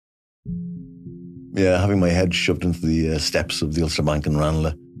Yeah, having my head shoved into the steps of the Ulster Bank in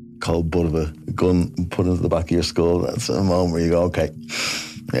Ranelagh, cold butt of a gun put into the back of your skull. That's a moment where you go, okay,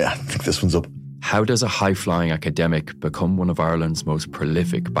 yeah, I think this one's up. How does a high-flying academic become one of Ireland's most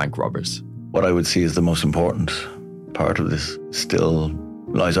prolific bank robbers? What I would see as the most important part of this still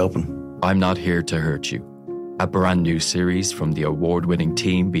lies open. I'm Not Here to Hurt You, a brand new series from the award-winning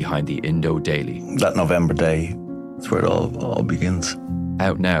team behind the Indo Daily. That November day, that's where it all begins.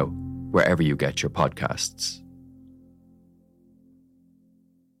 Out now, wherever you get your podcasts.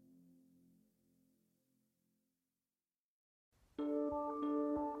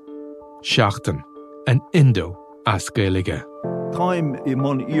 Seachtain, an Indo as Gaeilge. Táim I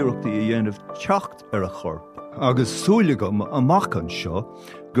mon iarachtaí a dhéanamh teacht ar a chorp, agus súlagam amach an seo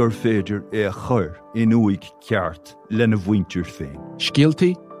gur féidir é a chur in uig ceart lena bhaintir féin.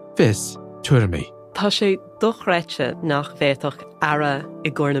 Scialtaí, fis, tuirmí. Tá sé dochreite nach bhéadach ara I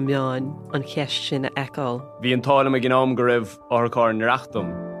gcóna meáin an cheist sin a eáil. Bhí an tála me gnám go raibh orchár na reachtam.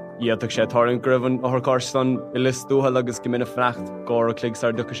 Iadach sé tárin gribhan orchár stan I list dúhal agus gimina frecht gár a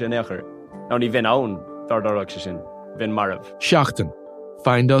cligsar ducha sé nechar. Ná ní bhín ann dardarach sé sin. Bhín marabh. Seachtain.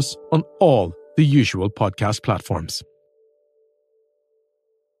 Find us on all the usual podcast platforms.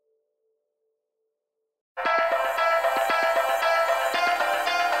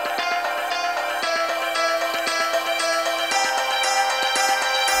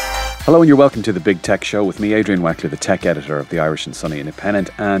 Hello and you're welcome to the Big Tech Show with me, Adrian Weckler, the tech editor of the Irish and Sunny Independent.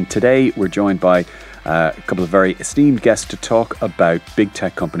 And today we're joined by a couple of very esteemed guests to talk about big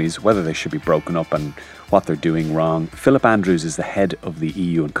tech companies, whether they should be broken up and what they're doing wrong. Philip Andrews is the head of the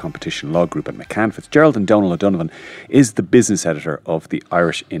EU and Competition Law Group at McCann Fitzgerald, and Donal O'Donovan is the business editor of the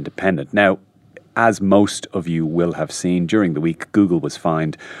Irish Independent. Now, as most of you will have seen during the week, Google was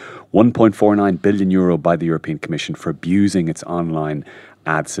fined €1.49 billion by the European Commission for abusing its online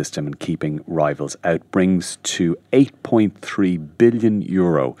ad system and keeping rivals out. Brings to €8.3 billion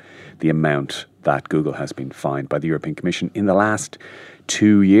the amount that Google has been fined by the European Commission in the last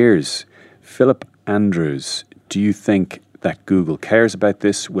 2 years. Philip Andrews, do you think that Google cares about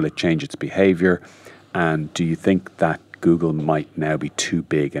this? Will it change its behaviour? And do you think that Google might now be too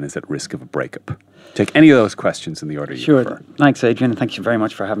big and is at risk of a breakup? Take any of those questions in the order you prefer. Sure. Thanks, Adrian. Thank you very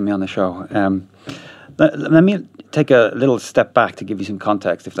much for having me on the show. Let me take a little step back to give you some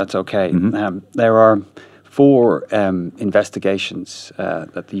context, if that's okay. Mm-hmm. There are 4 investigations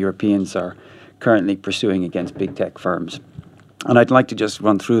that the Europeans are currently pursuing against big tech firms. And I'd like to just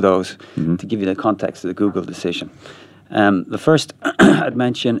run through those to give you the context of the Google decision. The first I'd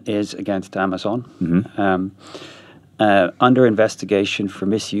mention is against Amazon. Under investigation for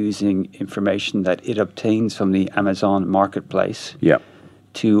misusing information that it obtains from the Amazon marketplace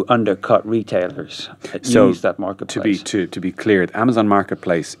to undercut retailers that use that marketplace. To be clear, the Amazon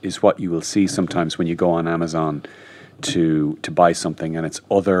marketplace is what you will see sometimes when you go on Amazon to buy something, and it's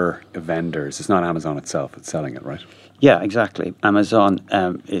other vendors. It's not Amazon itself that's selling it, right? Yeah, exactly. Amazon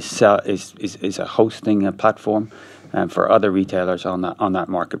is a hosting platform for other retailers on that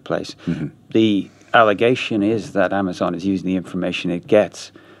marketplace. The allegation is that Amazon is using the information it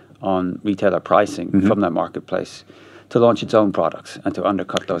gets on retailer pricing from that marketplace to launch its own products and to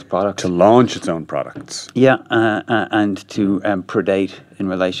undercut those products. To launch its own products. Yeah, and to predate in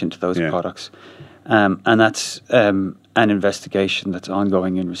relation to those products. And that's an investigation that's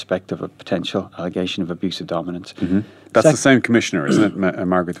ongoing in respect of a potential allegation of abuse of dominance. That's the same commissioner, isn't it,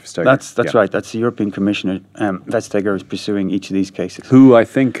 Margaret Vestager? That's right. That's the European Commissioner. Vestager is pursuing each of these cases. Who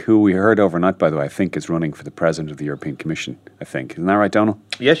we heard overnight, by the way, I think is running for the President of the European Commission, I think. Isn't that right, Donal?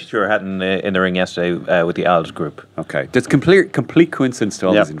 Yes, sure. Had in the ring yesterday with the ALDE group. Okay. It's complete coincidence to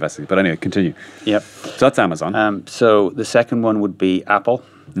all these investigations. But anyway, continue. Yep. So that's Amazon. So the second one would be Apple.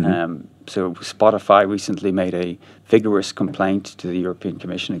 So Spotify recently made a vigorous complaint to the European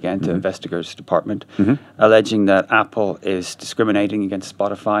Commission, again, to Investigators Department, alleging that Apple is discriminating against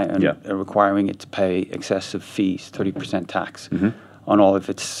Spotify and requiring it to pay excessive fees, 30% tax, on all of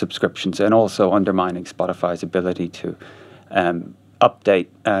its subscriptions, and also undermining Spotify's ability to update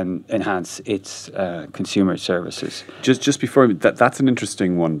and enhance its consumer services. Just before, that's an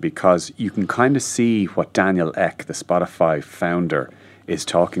interesting one, because you can kind of see what Daniel Ek, the Spotify founder, is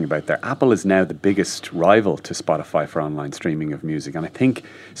talking about there. Apple is now the biggest rival to Spotify for online streaming of music. And I think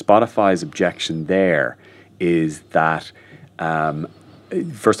Spotify's objection there is that,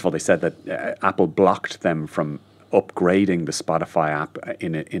 first of all, they said that Apple blocked them from upgrading the Spotify app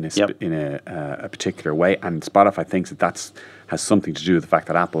in a particular way, and Spotify thinks that has something to do with the fact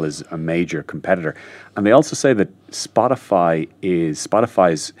that Apple is a major competitor. And they also say that Spotify's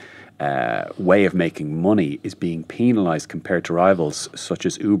way of making money is being penalised compared to rivals such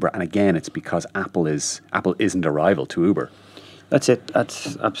as Uber. And again, it's because Apple isn't a rival to Uber. That's it.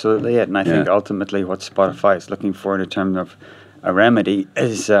 That's absolutely it. And I think ultimately what Spotify is looking for in terms of a remedy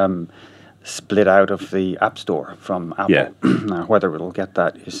is split out of the App Store from Apple. Yeah. Now, whether it'll get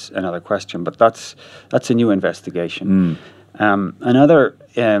that is another question, but that's a new investigation. Another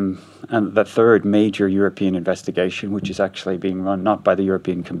and the third major European investigation, which is actually being run not by the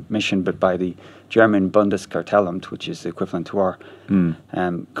European Commission but by the German Bundeskartellamt, which is the equivalent to our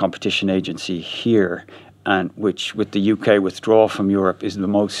competition agency here, and which, with the UK withdrawal from Europe, is the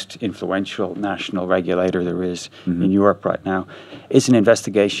most influential national regulator there is in Europe right now, is an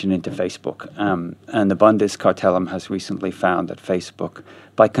investigation into Facebook. And the Bundeskartellamt has recently found that Facebook,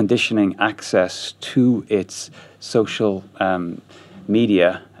 by conditioning access to its social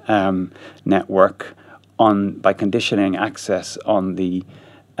media network, by conditioning access on the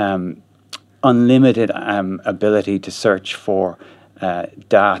unlimited ability to search for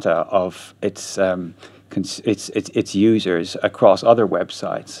data of its users across other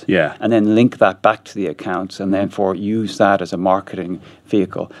websites, and then link that back to the accounts, and therefore use that as a marketing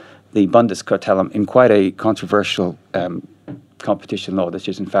vehicle. The Bundeskartellamt, in quite a controversial competition law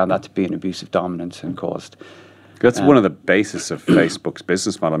decision, found that to be an abuse of dominance and caused. That's one of the basis of Facebook's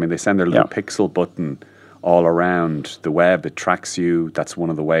business model. I mean, they send their little pixel button all around the web. It tracks you. That's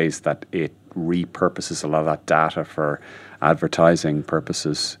one of the ways that it repurposes a lot of that data for advertising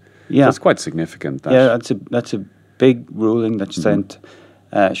purposes. Yeah, that's quite significant. That's a big ruling that sent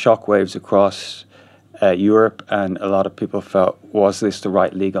shockwaves across Europe, and a lot of people felt, was this the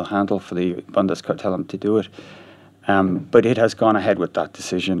right legal handle for the Bundeskartellamt to do it? But it has gone ahead with that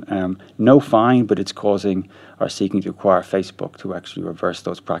decision. No fine, but it's causing or seeking to require Facebook to actually reverse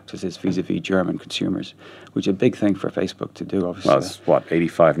those practices vis-a-vis German consumers, which is a big thing for Facebook to do, obviously. Well, it's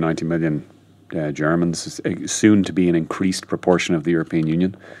 85, 90 million Germans, soon to be an increased proportion of the European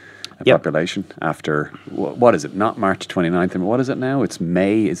Union population after, what is it, not March 29th, and what is it now? It's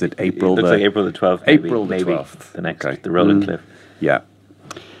May, is it April? It looks like April the 12th. April the 12th. The next, the rolling cliff. Yeah.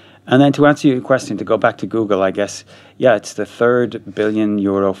 And then to answer your question, to go back to Google, I guess, it's the third €1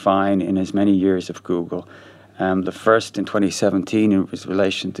 billion fine in as many years of Google. The first in 2017 it was in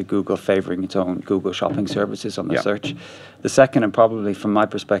relation to Google favouring its own Google shopping services on the search. The second, and probably from my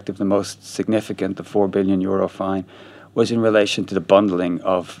perspective the most significant, the €4 billion fine, was in relation to the bundling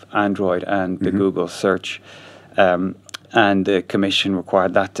of Android and the Google search. And the Commission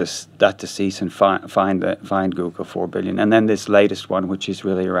required that to cease and fine Google $4 billion. And then this latest one, which is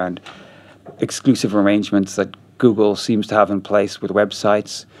really around exclusive arrangements that Google seems to have in place with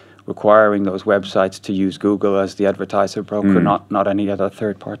websites, requiring those websites to use Google as the advertiser broker, not any other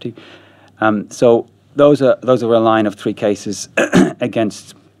third party. So those are a line of three cases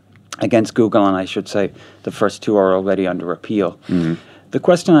against Google, and I should say the first two are already under appeal. The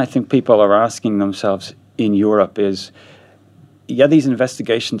question I think people are asking themselves in Europe is, these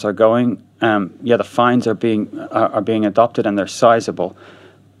investigations are going. The fines are being adopted and they're sizable,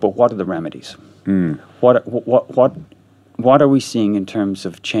 but what are the remedies? What are we seeing in terms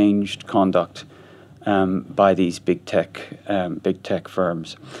of changed conduct by these big tech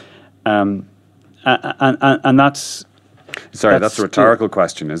firms? And that's. Sorry, that's a rhetorical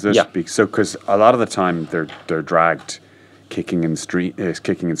question, is it? Yeah. So, because a lot of the time they're dragged, kicking and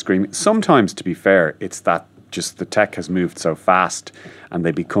screaming. Sometimes, to be fair, it's that just the tech has moved so fast and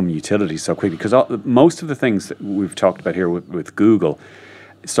they become utilities so quickly. Because most of the things that we've talked about here with Google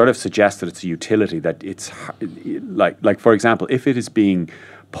sort of suggest that it's a utility, that it's like for example, if it is being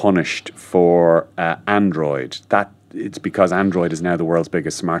punished for Android, that it's because Android is now the world's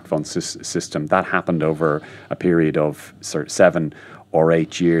biggest smartphone system. That happened over a period of sort of 7 or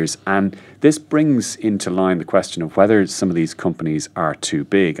 8 years. And this brings into line the question of whether some of these companies are too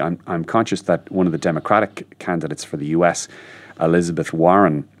big. I'm conscious that one of the Democratic candidates for the US, Elizabeth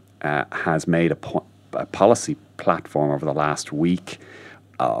Warren, has made a policy platform over the last week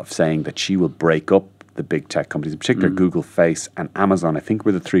of saying that she will break up the big tech companies, in particular Google, Face and Amazon. I think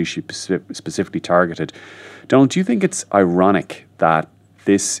were the three she specifically targeted. Donald, do you think it's ironic that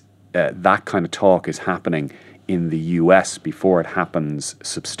this that kind of talk is happening in the US before it happens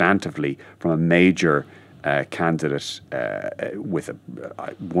substantively from a major candidate with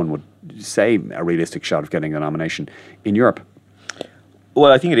one would say a realistic shot of getting a nomination in Europe?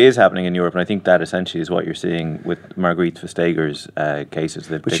 Well, I think it is happening in Europe, and I think that essentially is what you're seeing with Margrethe Vestager's cases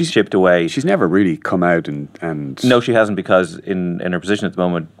that she's chipped away. She's never really come out and no, she hasn't, because in her position at the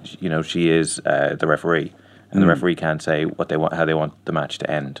moment, she is the referee, and the referee can't say what they want, how they want the match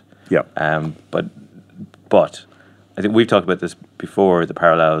to end. Yeah. But I think we've talked about this before, the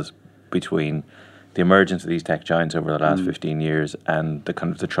parallels between the emergence of these tech giants over the last 15 years and the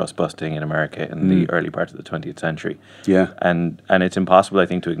kind of the trust busting in America in the early part of the 20th century. Yeah. And it's impossible, I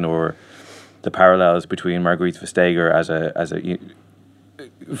think, to ignore the parallels between Margrethe Vestager as a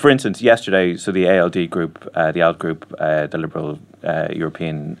for instance, yesterday, so the ALD group, the ALD group, the Liberal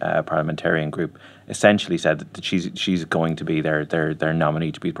European Parliamentarian group, essentially said that she's going to be their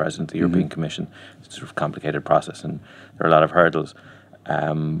nominee to be president of the European Commission. It's a sort of complicated process, and there are a lot of hurdles.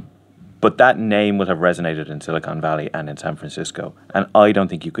 But that name will have resonated in Silicon Valley and in San Francisco. And I don't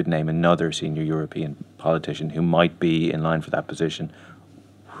think you could name another senior European politician who might be in line for that position,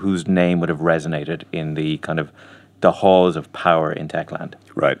 whose name would have resonated in the kind of the halls of power in Techland.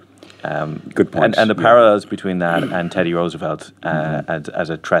 Right. Good point. And the parallels between that and Teddy Roosevelt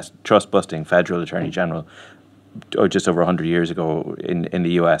as a trust-busting federal attorney general, or just over 100 years ago in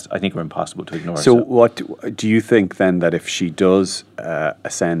the US, I think are impossible to ignore. So what do you think then, that if she does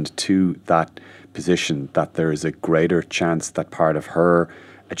ascend to that position, that there is a greater chance that part of her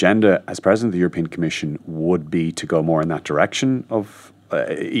agenda as president of the European Commission would be to go more in that direction of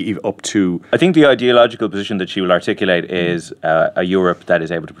up to... I think the ideological position that she will articulate is a Europe that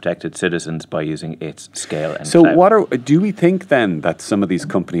is able to protect its citizens by using its scale and So clout. do we think then that some of these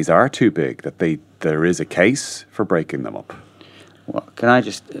companies are too big, that there is a case for breaking them up? Well, can I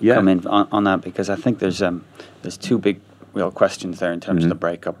just come in on that, because I think there's two big real questions there in terms of the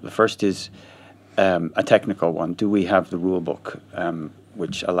breakup. The first is a technical one. Do we have the rule book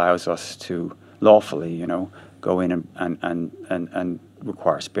which allows us to lawfully, go in and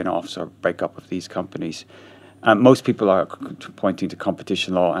require spin-offs or breakup of these companies? Most people are pointing to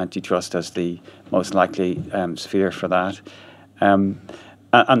competition law, antitrust as the most likely sphere for that. And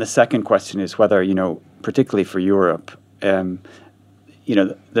the second question is whether, particularly for Europe,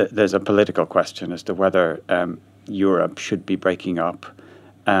 there's a political question as to whether Europe should be breaking up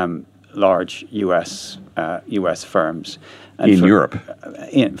large U.S. firms. And Europe.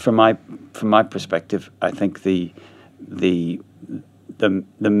 From my perspective, I think the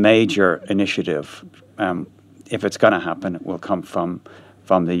major initiative, if it's going to happen, it will come from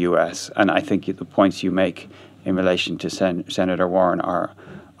the U.S. And I think the points you make in relation to Senator Warren are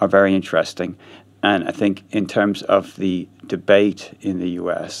very interesting. And I think in terms of the debate in the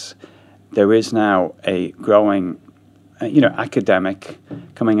U.S., there is now a growing, academic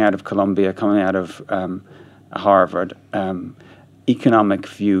coming out of Columbia, coming out of Harvard, economic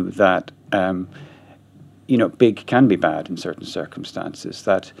view that big can be bad in certain circumstances,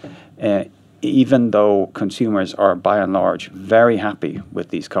 that even though consumers are by and large very happy with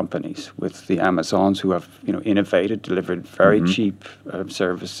these companies, with the Amazons who have innovated, delivered very cheap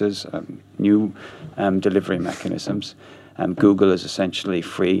services, new delivery mechanisms, Google is essentially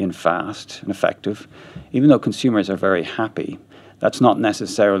free and fast and effective. Even though consumers are very happy, that's not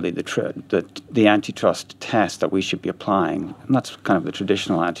necessarily the antitrust test that we should be applying. And that's kind of the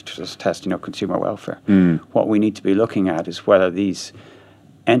traditional antitrust test, consumer welfare. What we need to be looking at is whether these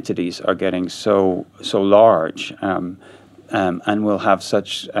entities are getting so large and will have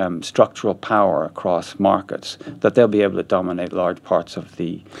such structural power across markets that they'll be able to dominate large parts of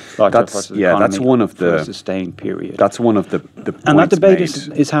the economy that's one of for a sustained period. That's one of the points and that debate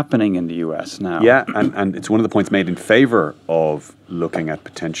made. is happening in the US now. Yeah, and it's one of the points made in favour of looking at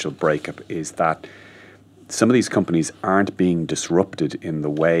potential breakup, is that some of these companies aren't being disrupted in the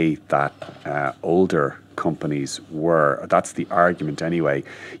way that older companies were. That's the argument anyway.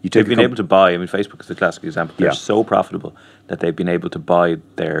 They've been able to buy, Facebook is the classic example. They're so profitable that they've been able to buy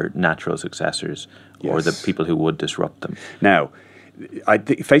their natural successors or the people who would disrupt them. Now, I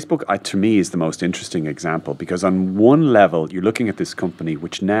think Facebook, to me, is the most interesting example, because on one level, you're looking at this company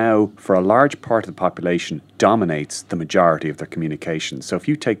which now, for a large part of the population, dominates the majority of their communications. So if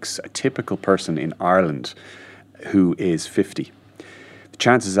you take a typical person in Ireland who is 50, the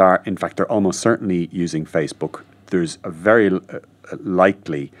chances are, in fact, they're almost certainly using Facebook. There's a very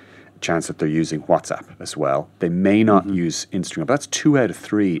likely chance that they're using WhatsApp as well. They may not use Instagram, but that's 2 out of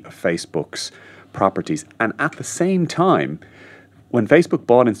 3 of Facebook's properties. And at the same time, when Facebook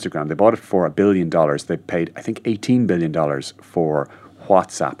bought Instagram, they bought it for $1 billion. They paid, I think, $18 billion for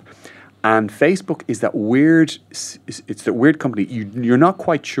WhatsApp. And Facebook is that weird, it's that weird company. You're not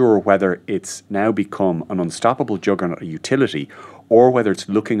quite sure whether it's now become an unstoppable juggernaut, a utility, or whether it's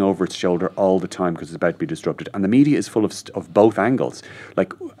looking over its shoulder all the time because it's about to be disrupted. And the media is full of both angles.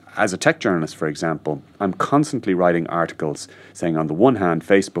 Like, as a tech journalist, for example, I'm constantly writing articles saying, on the one hand,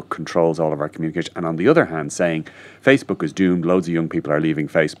 Facebook controls all of our communication, and on the other hand, saying Facebook is doomed, loads of young people are leaving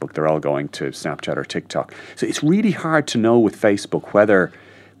Facebook, they're all going to Snapchat or TikTok. So it's really hard to know with Facebook whether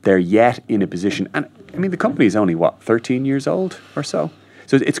they're yet in a position, and the company is only, 13 years old or so?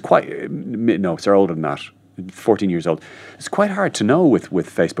 So it's quite, no, they're older than that, 14 years old. It's quite hard to know with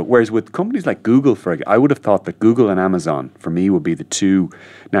Facebook. Whereas with companies like Google, I would have thought that Google and Amazon, for me, would be the two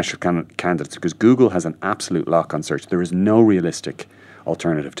natural candidates, because Google has an absolute lock on search. There is no realistic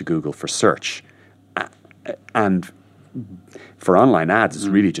alternative to Google for search. And for online ads, it's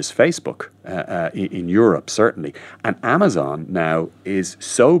really just Facebook in Europe, certainly. And Amazon now is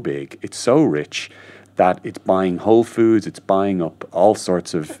so big, it's so rich, that it's buying Whole Foods, it's buying up all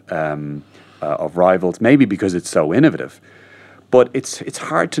sorts of rivals, maybe because it's so innovative. But it's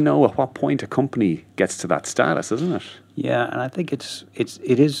hard to know at what point a company gets to that status, isn't it? Yeah, and I think it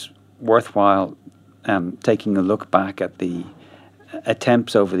is worthwhile taking a look back at the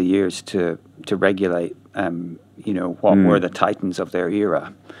attempts over the years to regulate. What were the titans of their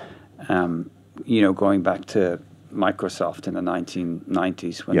era? Going back to Microsoft in the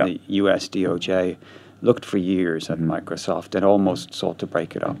 1990s, when the US DOJ looked for years at Microsoft and almost sought to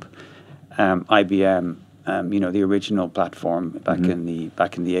break it up. IBM, the original platform back in the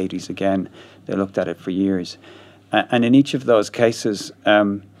 80s, again, they looked at it for years. And in each of those cases,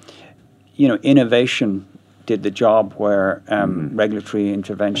 innovation did the job where regulatory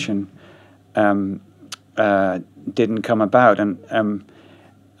intervention didn't come about. And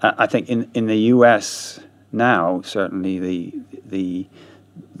I think in the US now, certainly the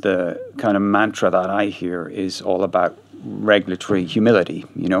kind of mantra that I hear is all about regulatory humility.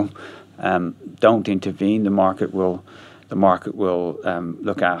 Don't intervene. The market will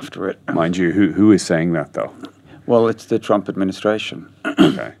look after it. Mind you, who is saying that though? Well, it's the Trump administration.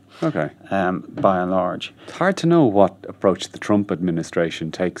 Okay. By and large, it's hard to know what approach the Trump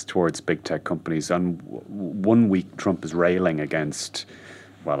administration takes towards big tech companies. On one week, Trump is railing against,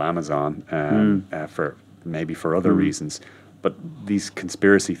 Amazon for other reasons. But these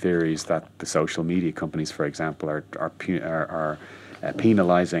conspiracy theories that the social media companies, for example, are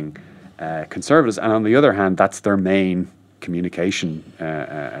penalising conservatives, and on the other hand, that's their main communication.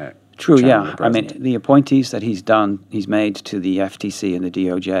 True, yeah. I mean, the appointees that he's made to the FTC and the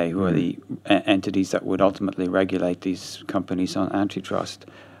DOJ, who are the entities that would ultimately regulate these companies on antitrust,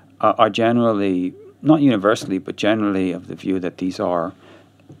 are generally, not universally, but generally of the view that these are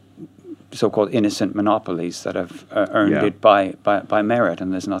so-called innocent monopolies that have earned it by merit,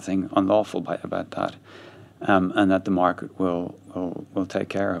 and there's nothing unlawful about that, and that the market will take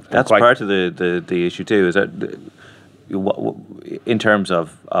care of it. That's part of the issue too, is that in terms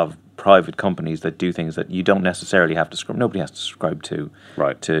of private companies that do things that you don't necessarily have to nobody has to subscribe to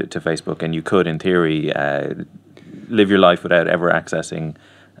Facebook, and you could, in theory, live your life without ever accessing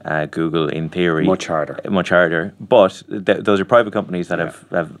Google. In theory, much harder. But those are private companies that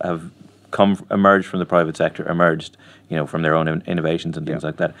have emerged from the private sector, from their own innovations and things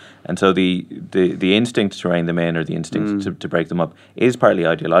like that. And so the instinct to rein them in, or the instinct to break them up, is partly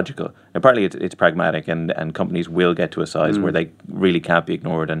ideological, and partly it's pragmatic. And companies will get to a size where they really can't be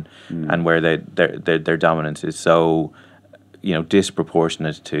ignored, and where their dominance is so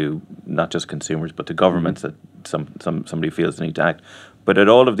disproportionate to not just consumers but to governments that somebody feels the need to act. But at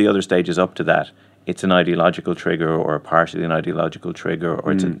all of the other stages up to that, it's an ideological trigger, or partially an ideological trigger,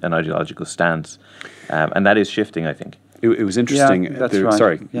 or it's an ideological stance, and that is shifting, I think. It was interesting. Yeah, that's right.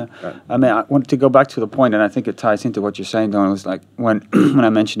 Sorry. Yeah. I mean, I want to go back to the point, and I think it ties into what you're saying, Donald. It's like when I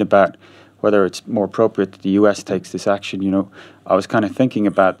mentioned about whether it's more appropriate that the U.S. takes this action. I was kind of thinking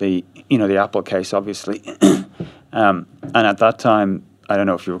about the Apple case, obviously, and at that time, I don't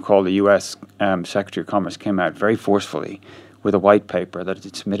know if you recall, the U.S. Secretary of Commerce came out very forcefully with a white paper that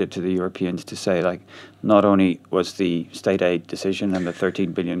it submitted to the Europeans to say, like, not only was the state aid decision and the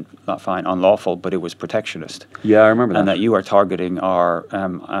 13 billion fine unlawful, but it was protectionist. Yeah, I remember that. And that you are targeting our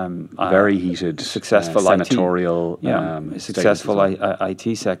very heated, successful senatorial, successful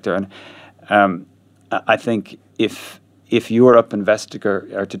IT sector. And I think if Europe and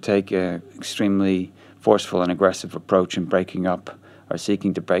Vestager are to take an extremely forceful and aggressive approach in breaking up, or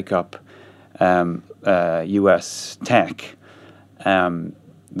seeking to break up U.S. tech, then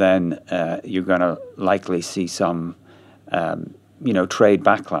you're going to likely see some, trade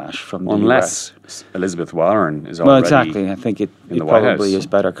backlash from the unless US. Elizabeth Warren is already. Well, exactly. I think it probably is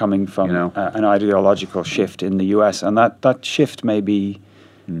better coming from an ideological shift in the US, and that shift may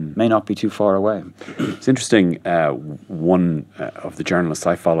not be too far away. It's interesting. One of the journalists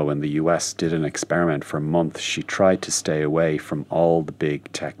I follow in the US did an experiment for a month. She tried to stay away from all the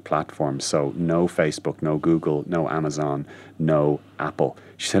big tech platforms. So no Facebook, no Google, no Amazon, no Apple.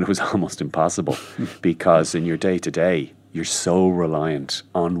 She said it was almost impossible because in your day-to-day, you're so reliant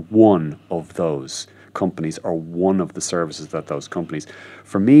on one of those companies or one of the services that those companies.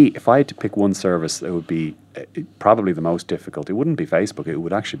 For me, if I had to pick one service that would be probably the most difficult, it wouldn't be Facebook, it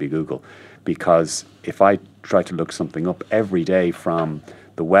would actually be Google. Because if I try to look something up every day, from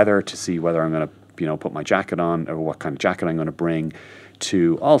the weather to see whether I'm going to put my jacket on or what kind of jacket I'm going to bring,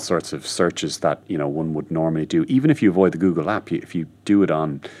 to all sorts of searches that one would normally do, even if you avoid the Google app, if you do it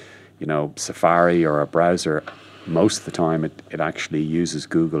on Safari or a browser, most of the time it actually uses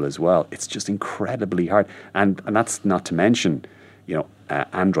Google as well. It's just incredibly hard, and that's not to mention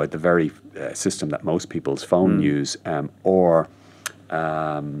Android, the very system that most people's phone use, or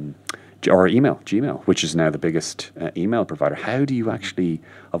email, Gmail, which is now the biggest email provider. How do you actually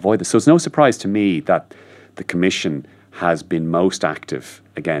avoid this? So it's no surprise to me that the Commission has been most active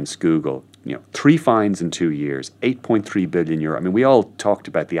against Google. 3 fines in 2 years, 8.3 billion euro. I mean, we all talked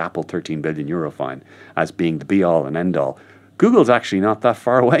about the Apple 13 billion euro fine as being the be-all and end-all. Google's actually not that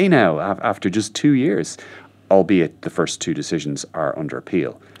far away now after just 2 years, albeit the first 2 decisions are under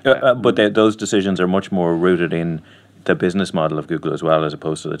appeal. But those decisions are much more rooted in the business model of Google as well, as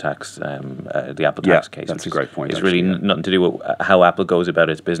opposed to the tax, the Apple tax case. That's a great point. It's really nothing to do with how Apple goes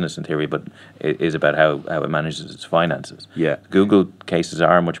about its business in theory, but it is about how it manages its finances. Yeah. Google cases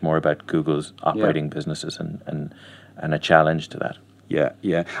are much more about Google's operating businesses and a challenge to that.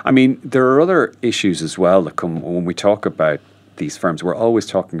 Yeah. I mean, there are other issues as well that come when we talk about these firms. We're always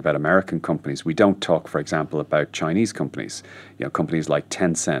talking about American companies. We don't talk, for example, about Chinese companies. Companies like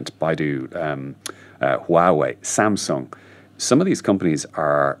Tencent, Baidu, Huawei, Samsung. Some of these companies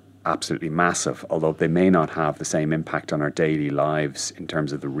are absolutely massive, although they may not have the same impact on our daily lives in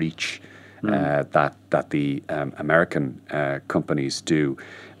terms of the reach that the American companies do.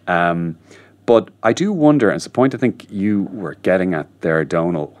 But I do wonder, and it's a point I think you were getting at there,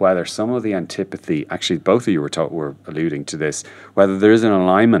 Donal, whether some of the antipathy, actually both of you were alluding to this, whether there is an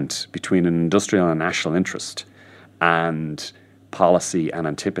alignment between an industrial and national interest and policy and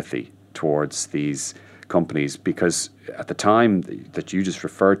antipathy towards these companies. Because at the time that you just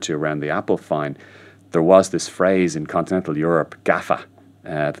referred to around the Apple fine, there was this phrase in continental Europe, GAFA,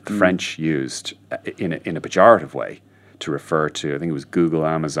 that the French used in a pejorative way to refer to, I think it was Google,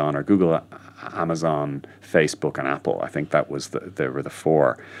 Amazon, or Google, Amazon, Facebook, and Apple. I think that was they were the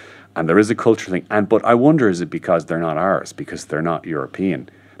 4. And there is a cultural thing. But I wonder, is it because they're not ours, because they're not European?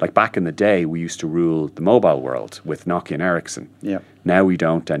 Like back in the day, we used to rule the mobile world with Nokia and Ericsson. Yeah. Now we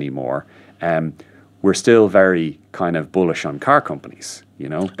don't anymore. We're still very kind of bullish on car companies,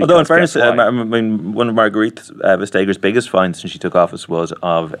 Although in fairness, I mean, one of Margrethe Vestager's biggest finds since she took office was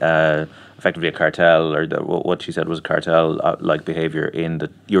of effectively a cartel, or what she said was a cartel-like behaviour in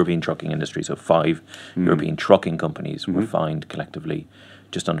the European trucking industry. So 5 European trucking companies were fined collectively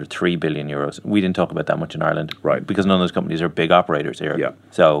just under 3 billion euros. We didn't talk about that much in Ireland, right? Because none of those companies are big operators here. Yeah.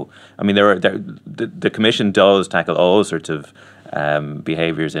 So, I mean, the Commission does tackle all sorts of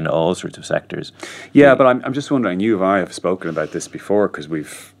behaviours in all sorts of sectors. Yeah, but I'm just wondering, you and I have spoken about this before, because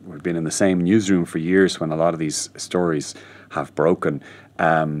we've been in the same newsroom for years when a lot of these stories have broken.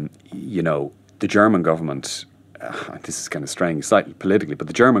 The German government, this is kind of strange, slightly politically, but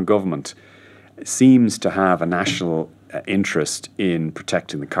the German government seems to have a national interest in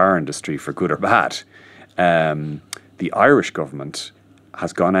protecting the car industry, for good or bad. The Irish government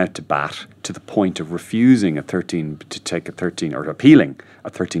has gone out to bat to the point of refusing appealing a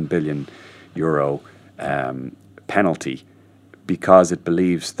 13 billion euro penalty, because it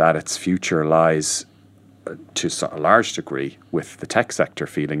believes that its future lies to a large degree with the tech sector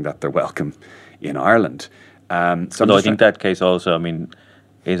feeling that they're welcome in Ireland. So I think that case also,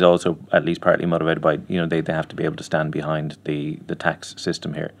 is also at least partly motivated by, they have to be able to stand behind the tax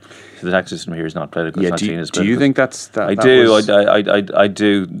system here. So the tax system here is not political. Yeah, it's not seen as political. Do you think that's that? I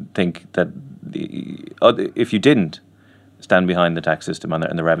do think that if you didn't stand behind the tax system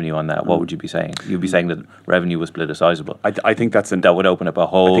and the revenue on that, what would you be saying? You'd be saying that revenue was politicizable. I think that would open up a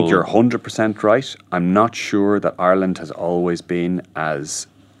whole... I think you're 100% right. I'm not sure that Ireland has always been as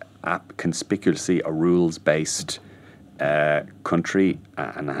conspicuously a rules-based country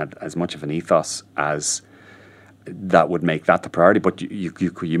and had as much of an ethos as that would make that the priority. But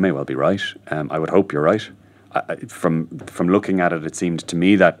you may well be right. I would hope you're right. From looking at it, it seemed to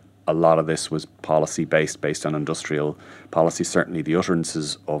me that a lot of this was based on industrial policy. Certainly, the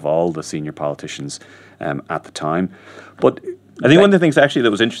utterances of all the senior politicians at the time. But I think one of the things actually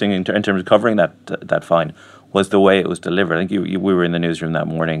that was interesting in terms of covering that fine was the way it was delivered. I think we were in the newsroom that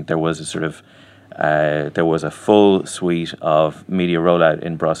morning. There was a sort of there was a full suite of media rollout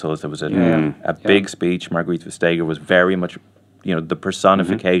in Brussels. There was a big speech. Margrethe Vestager was very much, the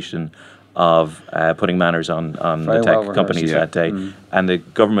personification of putting manners on Very the tech well rehearsed, companies that day. And the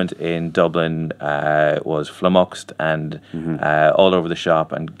government in Dublin was flummoxed and all over the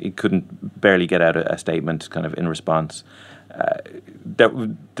shop, and it couldn't barely get out a statement kind of in response.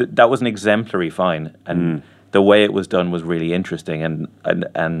 That was an exemplary fine, and the way it was done was really interesting,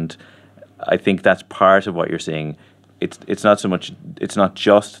 and I think that's part of what you're seeing. It's not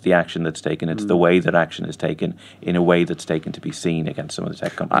just the action that's taken, it's the way that action is taken in a way that's taken to be seen against some of the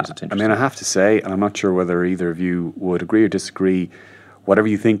tech companies. It's interesting. I mean, I have to say, and I'm not sure whether either of you would agree or disagree, whatever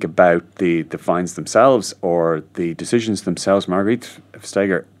you think about the fines themselves or the decisions themselves, Margrethe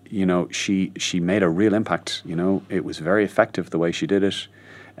Vestager, you know, she made a real impact. You know, it was very effective the way she did it.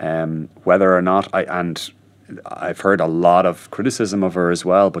 Whether or not I've heard a lot of criticism of her as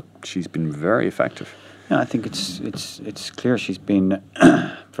well, but she's been very effective. Yeah, I think it's clear she's been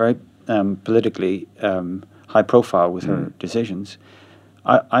very politically high profile with her decisions.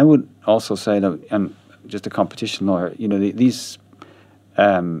 I would also say that, and just a competition lawyer, you know, these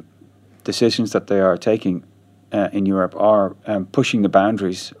decisions that they are taking in Europe are pushing the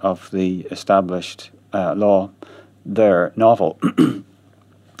boundaries of the established law. They're novel,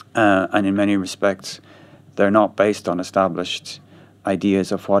 and in many respects, they're not based on established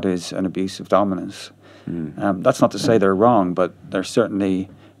ideas of what is an abuse of dominance. That's not to say they're wrong, but they're certainly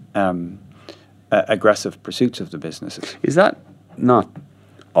aggressive pursuits of the businesses. Is that not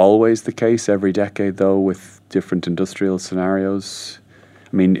always the case every decade, though, with different industrial scenarios?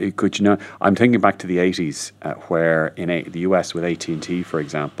 I mean, could you know? I'm thinking back to the 80s, where in the US with AT&T, for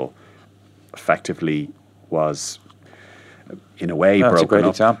example, effectively was, in a way, broken up. That's a great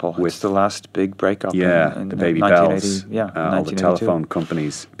example. It's the last big breakup. In the baby bells, all the 1982. telephone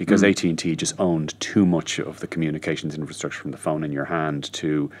companies, because AT&T just owned too much of the communications infrastructure, from the phone in your hand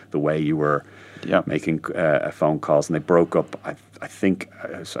to the way you were making phone calls, and they broke up. I think,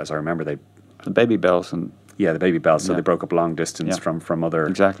 as I remember, the baby bells and the baby bells. So they broke up long distance from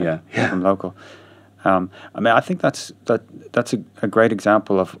other from local. I mean, I think that's a great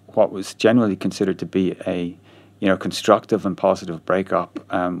example of what was generally considered to be a constructive and positive breakup,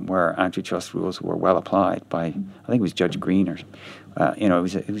 where antitrust rules were well applied by, I think it was Judge Green, or it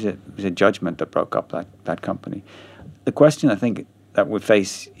was a judgment that broke up that company. The question I think that we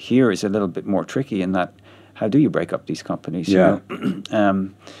face here is a little bit more tricky in that, how do you break up these companies? You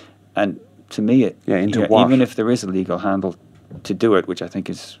know? And to me, even if there is a legal handle to do it, which I think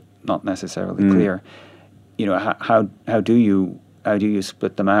is not necessarily clear, you know, how do you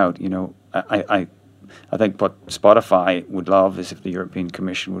split them out? You know, I think what Spotify would love is if the European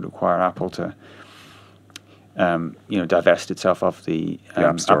Commission would require Apple to, divest itself of the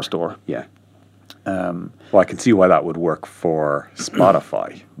App Store. Yeah. Well, I can see why that would work for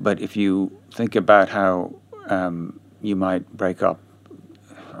Spotify. But if you think about how you might break up,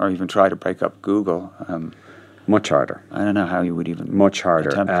 or even try to break up Google, much harder. I don't know how you would even much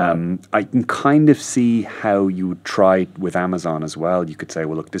harder. I can kind of see how you would try with Amazon as well. You could say,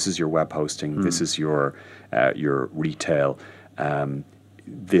 well, look, this is your web hosting, this is your retail.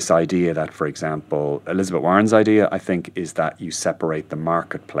 This idea that, for example, Elizabeth Warren's idea, I think, is that you separate the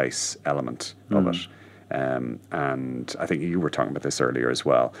marketplace element of it. And I think you were talking about this earlier as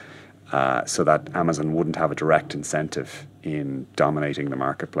well. So that Amazon wouldn't have a direct incentive in dominating the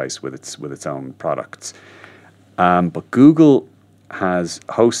marketplace with its own products. But Google has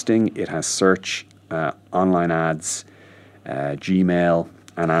hosting, it has search, online ads, Gmail,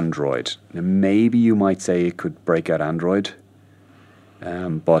 and Android. Now, maybe you might say it could break out Android,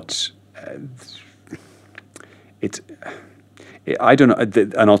 but I don't know.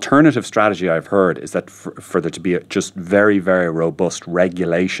 An alternative strategy I've heard is that for there to be just very, very robust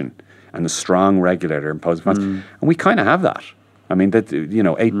regulation and a strong regulator imposing fines, and we kind of have that. I mean, that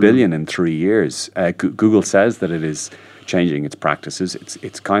 $8 billion in 3 years. Google says that it is changing its practices.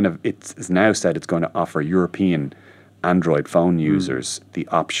 It's now said it's going to offer European Android phone users the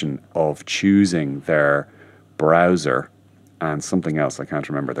option of choosing their browser and something else. I can't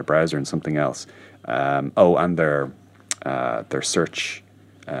remember their browser and something else. And their search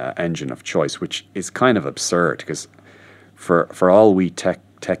engine of choice, which is kind of absurd because for all we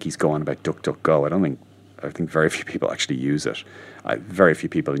techies go on about DuckDuckGo, I think very few people actually use it. Very few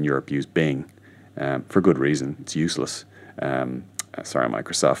people in Europe use Bing for good reason. It's useless. Sorry,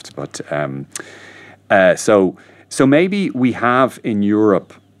 Microsoft. But so maybe we have in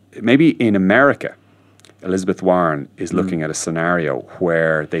Europe, maybe in America, Elizabeth Warren is looking at a scenario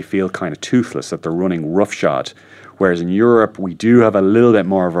where they feel kind of toothless, that they're running roughshod. Whereas in Europe, we do have a little bit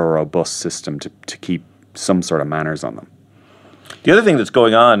more of a robust system to keep some sort of manners on them. The other thing that's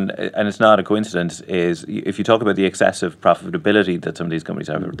going on, and it's not a coincidence, is if you talk about the excessive profitability that some of these companies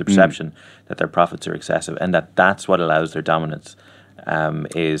have, or the perception that their profits are excessive, and that's what allows their dominance,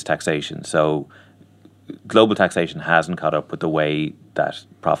 is taxation. So global taxation hasn't caught up with the way that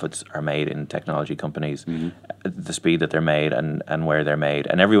profits are made in technology companies, the speed that they're made and where they're made.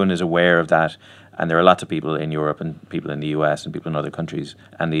 And everyone is aware of that. And there are lots of people in Europe and people in the US and people in other countries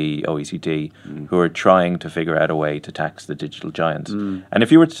and the OECD who are trying to figure out a way to tax the digital giants. And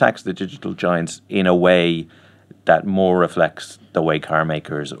if you were to tax the digital giants in a way that more reflects the way car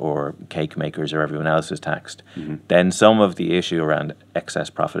makers or cake makers or everyone else is taxed, then some of the issue around excess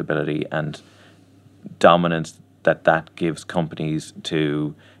profitability and dominance that gives companies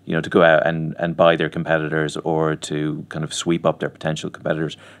to go out and buy their competitors, or to kind of sweep up their potential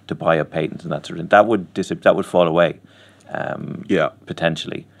competitors to buy up patents and that sort of thing, that would fall away,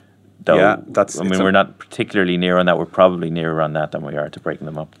 potentially. Though, we're not particularly near on that. We're probably nearer on that than we are to breaking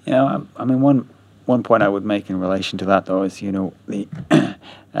them up. Yeah, I mean, one point I would make in relation to that, though, is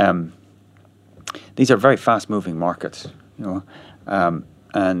these are very fast-moving markets,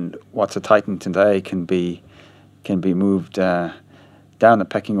 and what's a titan today can be moved down the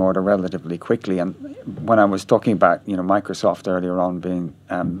pecking order relatively quickly. And when I was talking about Microsoft earlier on being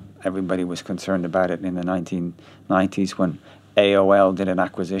everybody was concerned about it in the 1990s when AOL did an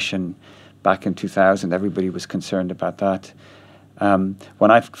acquisition back in 2000. Everybody was concerned about that.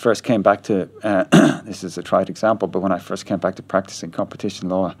 When I first came back to this is a trite example, but when I first came back to practicing competition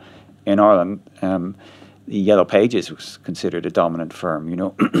law in Ireland, the Yellow Pages was considered a dominant firm.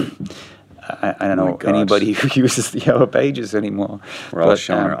 I don't know anybody who uses the Yellow Pages anymore.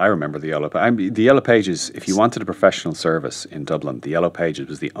 I remember the Yellow Pages. The Yellow Pages, if you wanted a professional service in Dublin, the Yellow Pages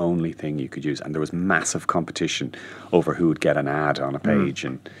was the only thing you could use. And there was massive competition over who would get an ad on a page.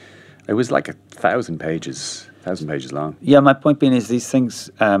 And it was like 1,000 pages long. Yeah, my point being is these things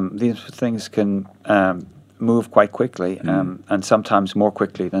can move quite quickly, and sometimes more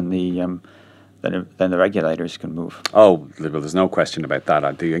quickly than the regulators can move. Oh, well, there's no question about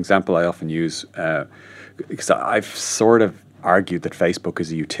that. The example I often use, because I've sort of argued that Facebook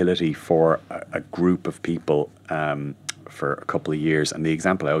is a utility for a group of people for a couple of years, and the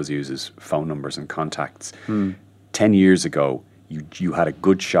example I always use is phone numbers and contacts. 10 years ago, you had a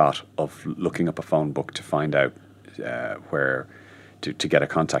good shot of looking up a phone book to find out where to get a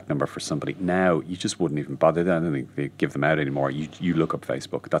contact number for somebody. Now you just wouldn't even bother. I don't think they give them out anymore. You look up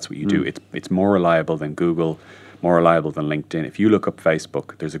Facebook. That's what you do. It's more reliable than Google, more reliable than LinkedIn. If you look up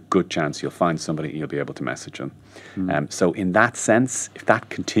Facebook, there's a good chance you'll find somebody and you'll be able to message them. So in that sense, if that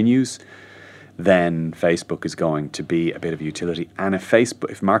continues, then Facebook is going to be a bit of a utility. And if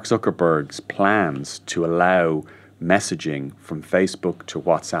Mark Zuckerberg's plans to allow messaging from Facebook to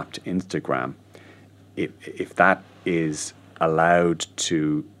WhatsApp to Instagram, if that is allowed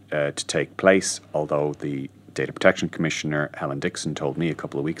to take place, although the Data Protection Commissioner Helen Dixon told me a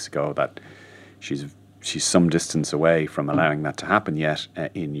couple of weeks ago that she's some distance away from allowing that to happen yet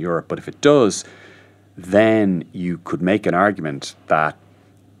in Europe. But if it does, then you could make an argument that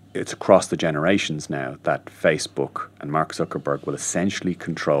it's across the generations now that Facebook and Mark Zuckerberg will essentially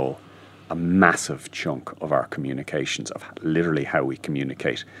control a massive chunk of our communications, of literally how we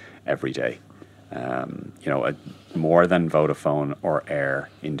communicate every day. More than Vodafone or Air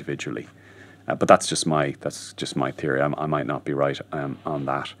individually. But that's just my theory. I might not be right on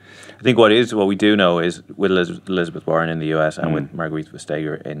that. I think what we do know is with Elizabeth Warren in the US and with Margrethe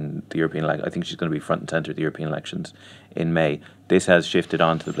Vestager in the European I think she's going to be front and centre at the European elections in May. This has shifted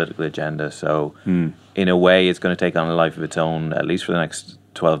onto the political agenda. So in a way, it's going to take on a life of its own, at least for the next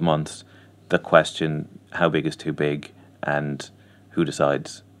 12 months. The question, how big is too big and who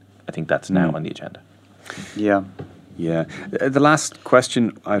decides? I think that's now on the agenda. Yeah. The last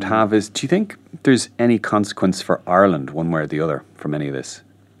question I'd have is, do you think there's any consequence for Ireland, one way or the other, from any of this?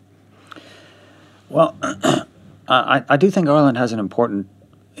 Well, I do think Ireland has an important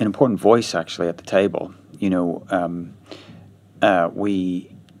voice, actually, at the table. We,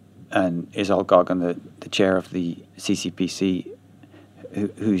 and Isabel Goggin, the chair of the CCPC,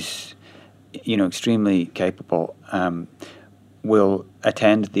 who's extremely capable, will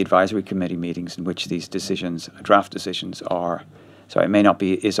attend the advisory committee meetings in which these draft decisions are. So it may not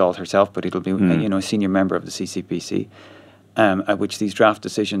be Isolde herself, but it'll be a senior member of the CCPC, at which these draft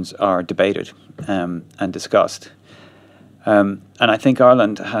decisions are debated and discussed. And I think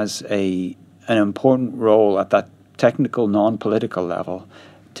Ireland has an important role at that technical, non-political level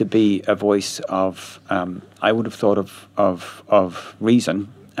to be a voice of, I would have thought of reason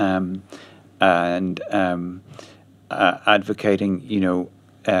and advocating,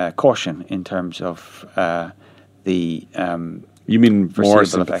 caution in terms of the You mean more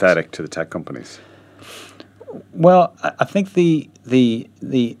foreseeable sympathetic effects. to the tech companies? Well, I think the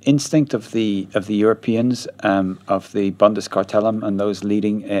instinct of the Europeans, of the Bundeskartellamt and those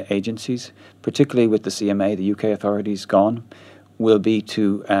leading agencies, particularly with the CMA, the UK authorities gone, will be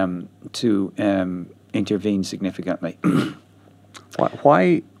to intervene significantly.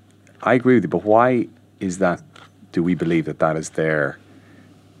 Why? I agree with you, but why is that? Do we believe that is their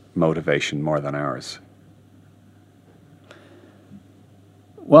motivation more than ours?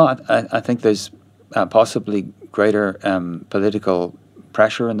 Well, I think there's possibly greater political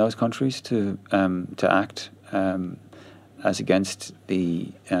pressure in those countries to act as against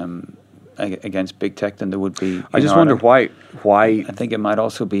against big tech than there would be. I just wonder why. I think it might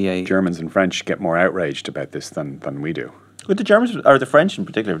also be Germans and French get more outraged about this than we do. But the Germans, or the French in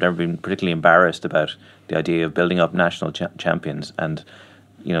particular, have never been particularly embarrassed about the idea of building up national champions, and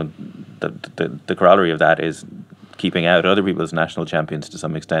the corollary of that is keeping out other people's national champions to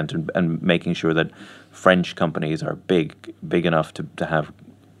some extent, and making sure that French companies are big enough to have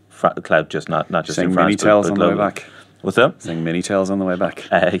clout, just not just in France, Minitel but on the way back. What's that? Saying Minitel on the way back.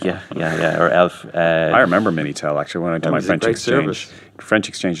 Yeah. Or Elf. I remember Minitel actually when I did my French exchange. Service. French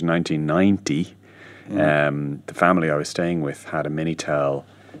exchange in 1990. The family I was staying with had a Minitel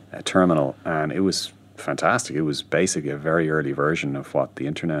terminal, and it was fantastic. It was basically a very early version of what the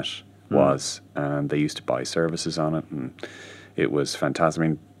internet was, and they used to buy services on it, and it was fantastic. I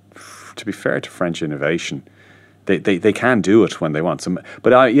mean, to be fair to French innovation, they can do it when they want some.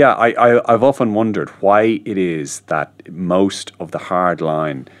 But I've often wondered why it is that most of the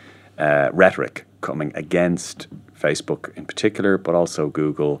hardline rhetoric coming against Facebook in particular, but also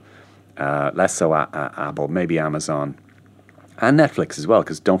Google, less so Apple, maybe Amazon, and Netflix as well,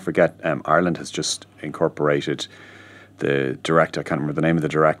 because don't forget, Ireland has just incorporated the I can't remember the name of the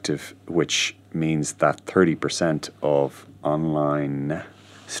directive, which means that 30% of online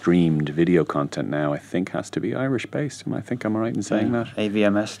streamed video content now, I think, has to be Irish based. I think I'm right in saying that.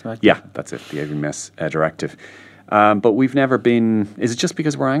 AVMS directive. Yeah, that's it, the AVMS directive. But we've never been. Is it just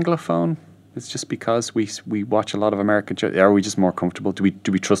because we're Anglophone? It's just because we watch a lot of American. Are we just more comfortable? Do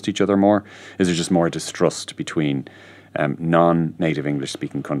we trust each other more? Is there just more distrust between non-native English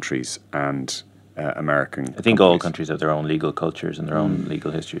speaking countries and American? I think all countries have their own legal cultures and their own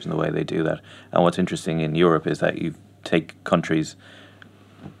legal histories and the way they do that. And what's interesting in Europe is that you take countries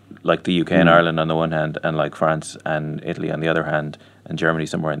like the UK and Ireland on the one hand, and like France and Italy on the other hand, and Germany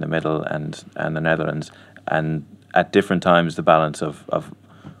somewhere in the middle, and the Netherlands, and at different times the balance of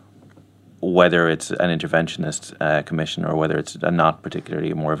whether it's an interventionist commission or whether it's a not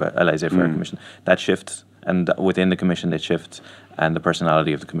particularly more of a laissez-faire commission, that shifts. And within the commission, it shifts, and the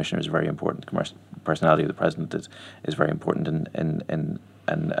personality of the commissioner is very important. The personality of the president is very important, and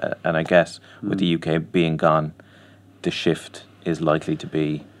I guess with the UK being gone, the shift is likely to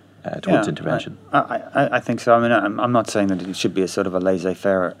be towards intervention. I think so. I mean, I'm not saying that it should be a sort of a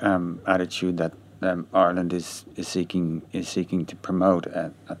laissez-faire attitude that Ireland is seeking to promote.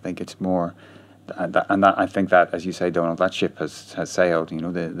 I think it's more. I think that, as you say, Donald, that ship has sailed. You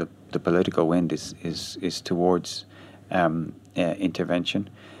know, the political wind is towards intervention.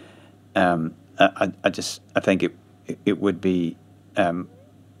 I think it would be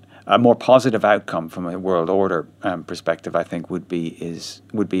a more positive outcome from a world order perspective. I think would be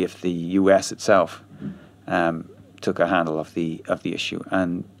if the US itself took a handle of the issue,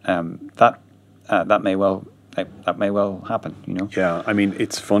 and that may well happen, you know. Yeah, I mean,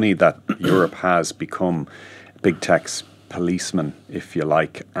 it's funny that Europe has become big tech's policeman, if you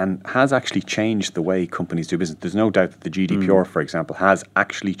like, and has actually changed the way companies do business. There's no doubt that the GDPR, for example, has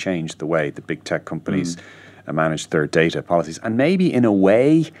actually changed the way the big tech companies manage their data policies. And maybe in a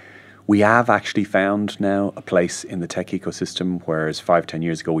way, we have actually found now a place in the tech ecosystem, whereas 5-10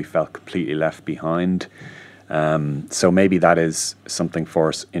 years ago we felt completely left behind. So maybe that is something for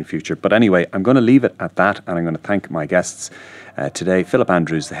us in future. But anyway, I'm going to leave it at that, and I'm going to thank my guests today. Philip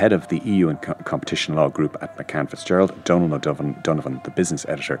Andrews, the head of the EU and Competition Law Group at McCann Fitzgerald. Donal O'Donovan, the business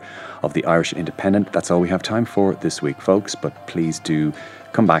editor of the Irish Independent. That's all we have time for this week, folks, but please do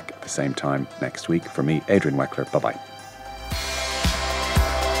come back at the same time next week. For me, Adrian Weckler, bye-bye.